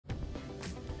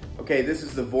Okay, this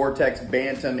is the Vortex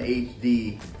Bantam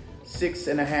HD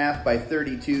 6.5 by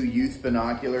 32 youth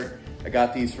binocular. I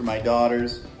got these for my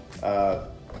daughters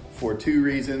for two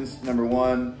reasons. Number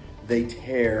one, they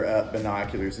tear up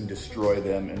binoculars and destroy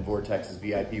them, and Vortex's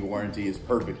VIP warranty is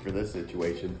perfect for this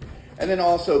situation. And then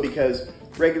also because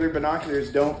regular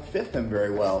binoculars don't fit them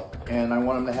very well, and I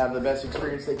want them to have the best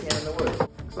experience they can in the woods.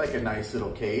 Looks like a nice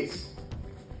little case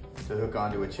to hook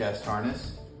onto a chest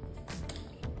harness.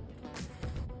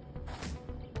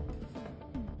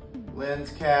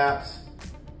 Lens caps,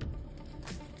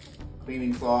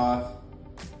 cleaning cloth,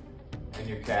 and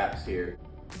your caps here.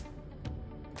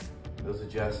 Those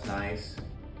adjust nice.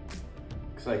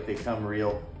 Looks like they come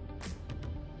real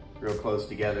close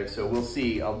together. So we'll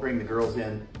see. I'll bring the girls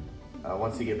in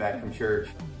once they get back from church.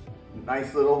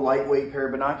 Nice little lightweight pair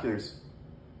of binoculars.